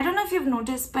you've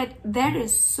noticed, but there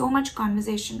is so much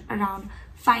conversation around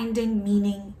finding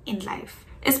meaning in life,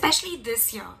 especially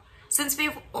this year, since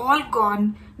we've all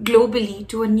gone globally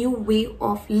to a new way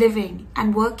of living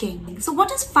and working. So what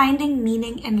does finding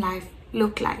meaning in life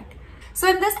look like? So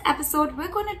in this episode, we're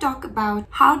going to talk about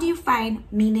how do you find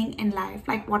meaning in life,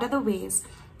 like what are the ways,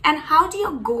 and how do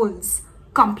your goals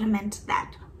complement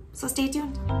that? So stay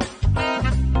tuned.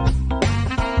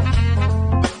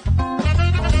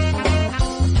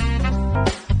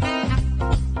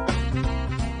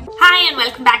 Hi and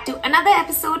welcome back to another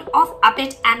episode of Up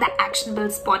It and the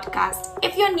Actionables podcast.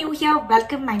 If you're new here,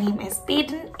 welcome. My name is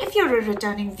Payton. If you're a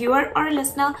returning viewer or a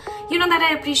listener, you know that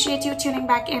I appreciate you tuning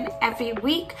back in every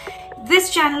week.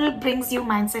 This channel brings you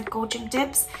mindset coaching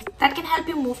tips that can help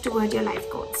you move toward your life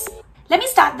goals. Let me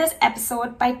start this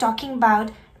episode by talking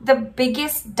about the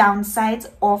biggest downsides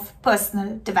of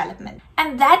personal development.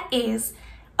 And that is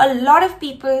a lot of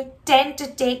people tend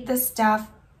to take this stuff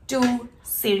too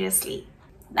seriously.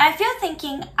 Now, if you're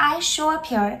thinking, I show up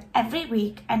here every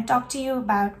week and talk to you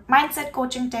about mindset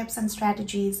coaching tips and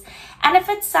strategies, and if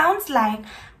it sounds like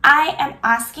I am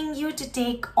asking you to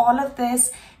take all of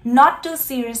this not too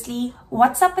seriously,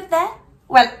 what's up with that?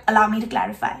 Well, allow me to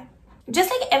clarify. Just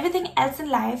like everything else in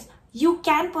life, you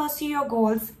can pursue your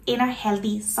goals in a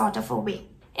healthy sort of a way.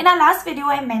 In our last video,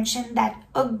 I mentioned that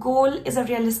a goal is a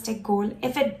realistic goal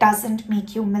if it doesn't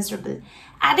make you miserable.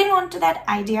 Adding on to that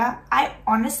idea, I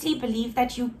honestly believe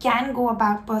that you can go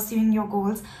about pursuing your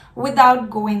goals without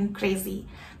going crazy.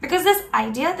 Because this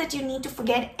idea that you need to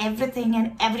forget everything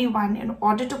and everyone in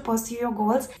order to pursue your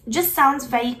goals just sounds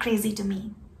very crazy to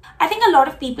me. I think a lot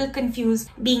of people confuse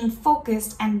being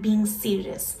focused and being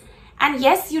serious. And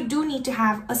yes, you do need to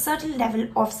have a certain level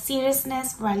of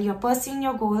seriousness while you're pursuing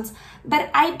your goals, but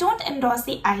I don't endorse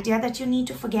the idea that you need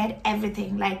to forget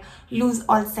everything, like lose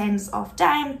all sense of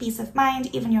time, peace of mind,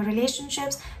 even your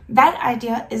relationships. That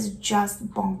idea is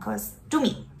just bonkers to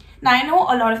me. Now, I know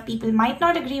a lot of people might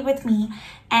not agree with me,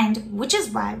 and which is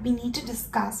why we need to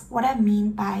discuss what I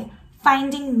mean by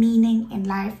finding meaning in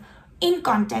life in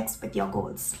context with your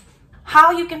goals.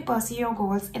 How you can pursue your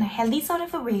goals in a healthy sort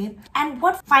of a way, and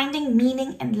what finding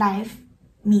meaning in life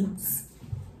means.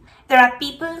 There are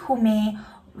people who may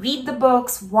read the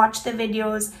books, watch the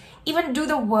videos, even do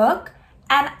the work,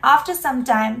 and after some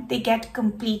time they get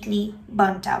completely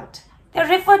burnt out. They're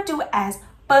referred to as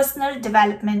personal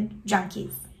development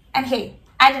junkies. And hey,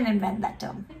 I didn't invent that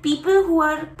term. People who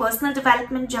are personal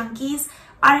development junkies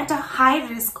are at a high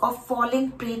risk of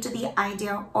falling prey to the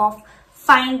idea of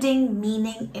finding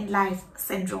meaning in life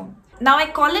syndrome. Now,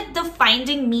 I call it the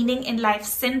finding meaning in life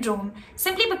syndrome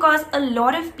simply because a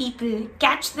lot of people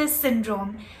catch this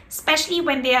syndrome, especially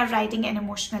when they are riding an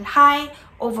emotional high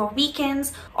over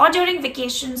weekends or during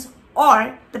vacations,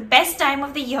 or the best time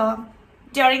of the year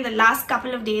during the last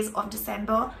couple of days of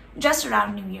December, just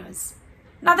around New Year's.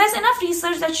 Now, there's enough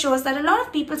research that shows that a lot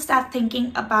of people start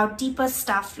thinking about deeper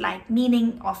stuff like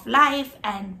meaning of life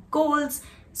and goals,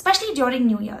 especially during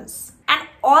New Year's. And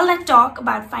all that talk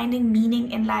about finding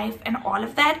meaning in life and all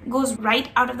of that goes right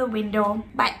out of the window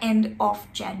by end of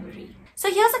January.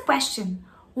 So here's a question.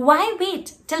 Why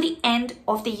wait till the end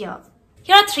of the year?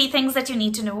 Here are 3 things that you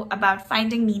need to know about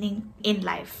finding meaning in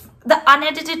life. The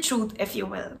unedited truth, if you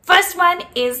will. First one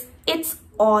is it's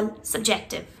all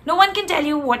subjective. No one can tell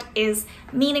you what is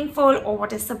meaningful or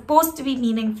what is supposed to be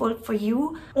meaningful for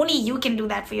you. Only you can do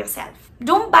that for yourself.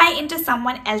 Don't buy into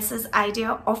someone else's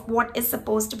idea of what is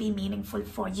supposed to be meaningful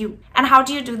for you. And how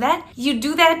do you do that? You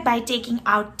do that by taking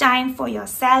out time for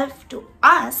yourself to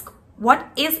ask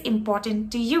what is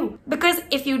important to you. Because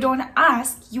if you don't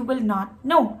ask, you will not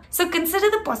know. So consider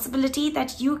the possibility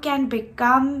that you can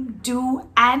become, do,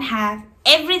 and have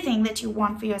everything that you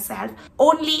want for yourself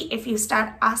only if you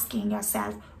start asking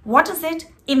yourself, what is it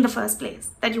in the first place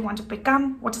that you want to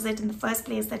become? What is it in the first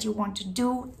place that you want to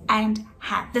do and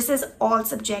have? This is all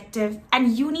subjective,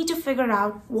 and you need to figure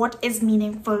out what is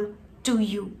meaningful to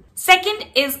you. Second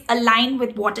is align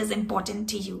with what is important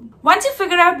to you. Once you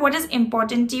figure out what is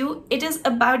important to you, it is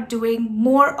about doing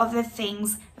more of the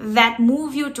things that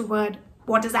move you toward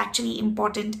what is actually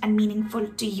important and meaningful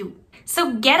to you.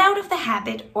 So get out of the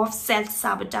habit of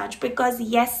self-sabotage, because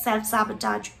yes,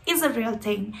 self-sabotage is a real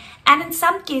thing. And in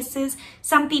some cases,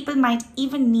 some people might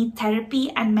even need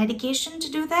therapy and medication to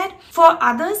do that. For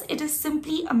others, it is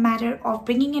simply a matter of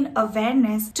bringing in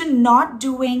awareness to not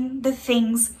doing the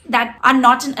things that are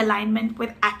not in alignment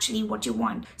with actually what you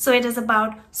want. So it is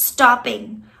about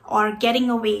stopping or getting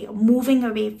away, moving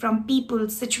away from people,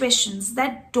 situations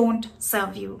that don't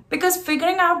serve you. Because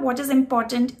figuring out what is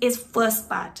important is first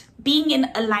part. Being in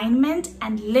alignment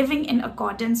and living in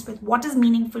accordance with what is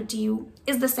meaningful to you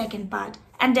is the second part.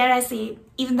 And dare I say,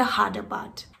 even the harder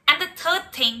part. And the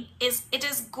third thing is it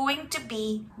is going to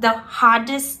be the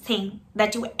hardest thing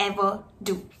that you ever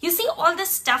do. You see, all this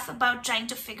stuff about trying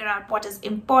to figure out what is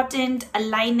important,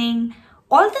 aligning,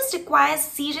 all this requires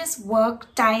serious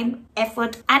work, time,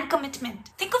 effort, and commitment.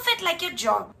 Think of it like your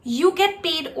job. You get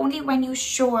paid only when you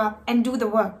show up and do the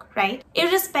work, right?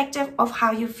 Irrespective of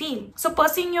how you feel. So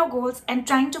pursuing your goals and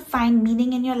trying to find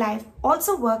meaning in your life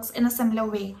also works in a similar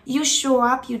way. You show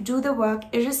up, you do the work,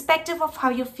 irrespective of how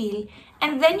you feel,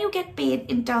 and then you get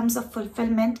paid in terms of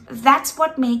fulfillment. That's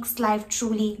what makes life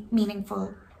truly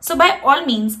meaningful. So by all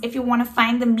means, if you want to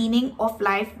find the meaning of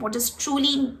life, what is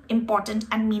truly important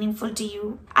and meaningful to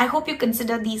you, I hope you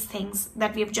consider these things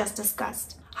that we've just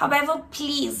discussed. However,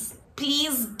 please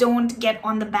don't get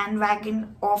on the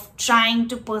bandwagon of trying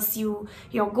to pursue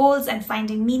your goals and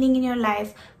finding meaning in your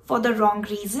life for the wrong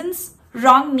reasons.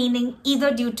 Wrong meaning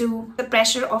either due to the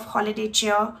pressure of holiday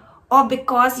cheer or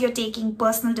because you're taking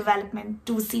personal development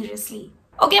too seriously.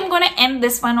 Okay, I'm going to end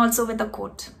this one also with a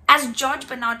quote. As George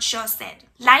Bernard Shaw said,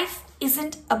 life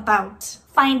isn't about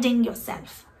finding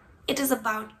yourself. It is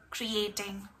about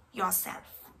creating yourself.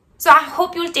 So I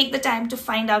hope you'll take the time to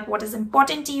find out what is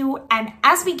important to you. And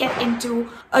as we get into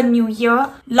a new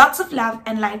year, lots of love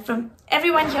and light from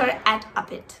everyone here at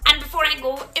Up It. And before I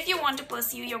go, if you want to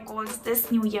pursue your goals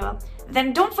this new year,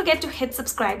 then don't forget to hit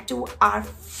subscribe to our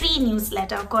free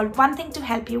newsletter called One Thing to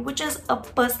Help You, which is a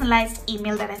personalized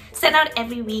email that I send out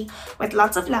every week with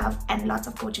lots of love and lots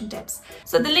of coaching tips.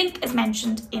 So the link is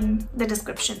mentioned in the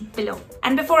description below.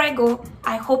 And before I go,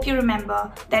 I hope you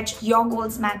remember that your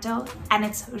goals matter and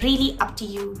it's really up to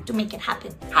you to make it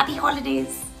happen. Happy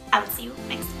holidays. I will see you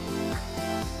next time.